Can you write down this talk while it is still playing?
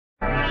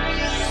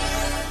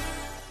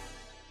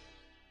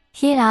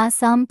Here are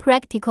some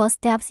practical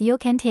steps you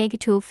can take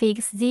to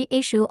fix the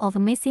issue of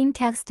missing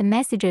text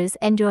messages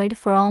Android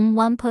from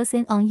one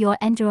person on your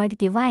Android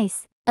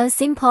device. A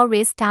simple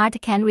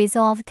restart can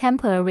resolve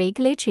temporary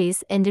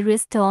glitches and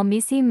restore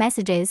missing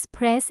messages.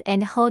 Press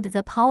and hold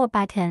the power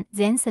button,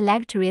 then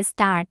select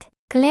Restart.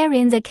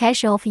 Clearing the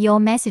cache of your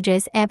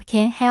Messages app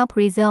can help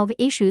resolve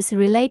issues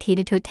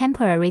related to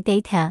temporary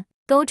data.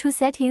 Go to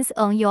Settings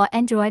on your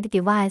Android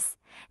device,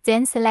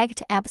 then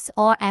select Apps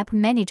or App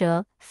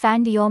Manager.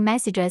 Find your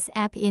Messages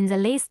app in the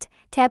list,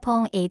 tap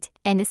on it,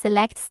 and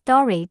select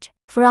Storage.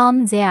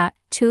 From there,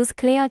 choose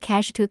Clear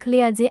Cache to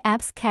clear the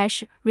app's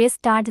cache.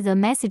 Restart the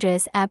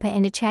Messages app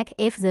and check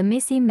if the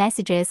missing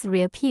messages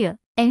reappear.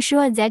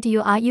 Ensure that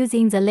you are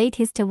using the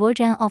latest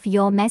version of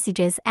your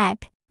Messages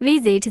app.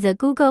 Visit the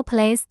Google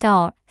Play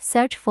Store,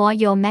 search for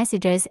your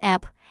Messages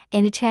app,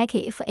 and check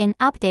if an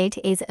update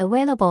is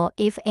available.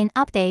 If an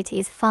update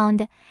is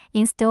found,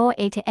 install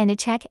it and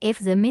check if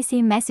the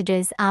missing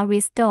messages are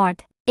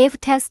restored. If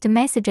text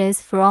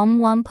messages from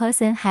one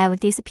person have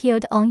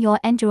disappeared on your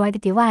Android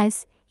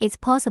device, it's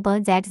possible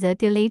that the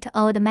Delete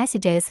Old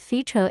Messages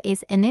feature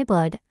is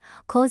enabled,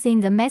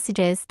 causing the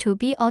messages to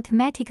be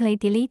automatically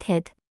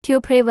deleted. To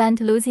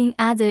prevent losing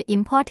other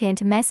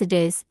important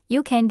messages,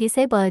 you can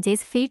disable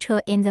this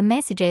feature in the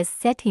Messages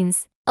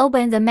settings.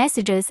 Open the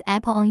Messages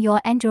app on your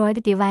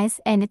Android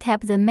device and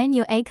tap the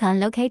menu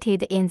icon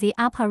located in the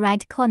upper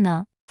right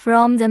corner.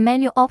 From the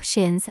menu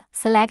options,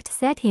 select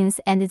Settings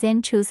and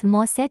then choose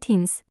More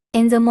Settings.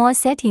 In the More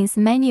Settings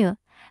menu,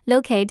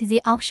 locate the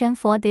option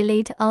for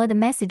Delete Old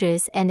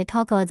Messages and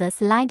toggle the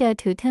slider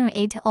to turn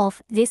it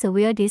off. This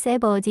will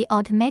disable the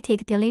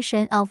automatic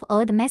deletion of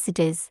old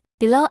messages.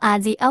 Below are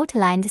the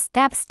outlined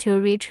steps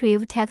to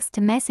retrieve text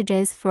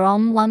messages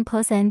from one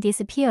person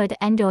disappeared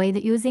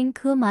Android using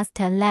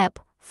KuMaster Lab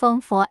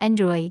Phone for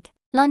Android.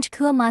 Launch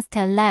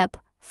KuMaster Lab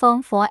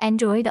Phone for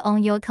Android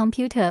on your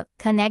computer.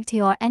 Connect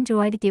your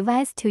Android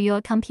device to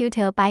your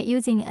computer by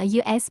using a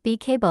USB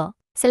cable.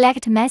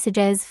 Select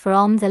Messages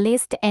from the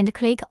list and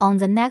click on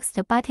the Next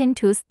button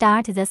to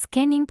start the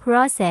scanning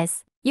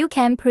process. You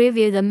can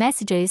preview the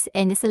messages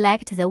and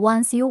select the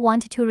ones you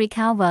want to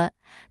recover.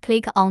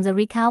 Click on the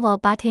Recover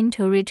button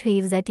to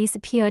retrieve the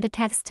disappeared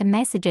text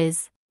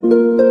messages.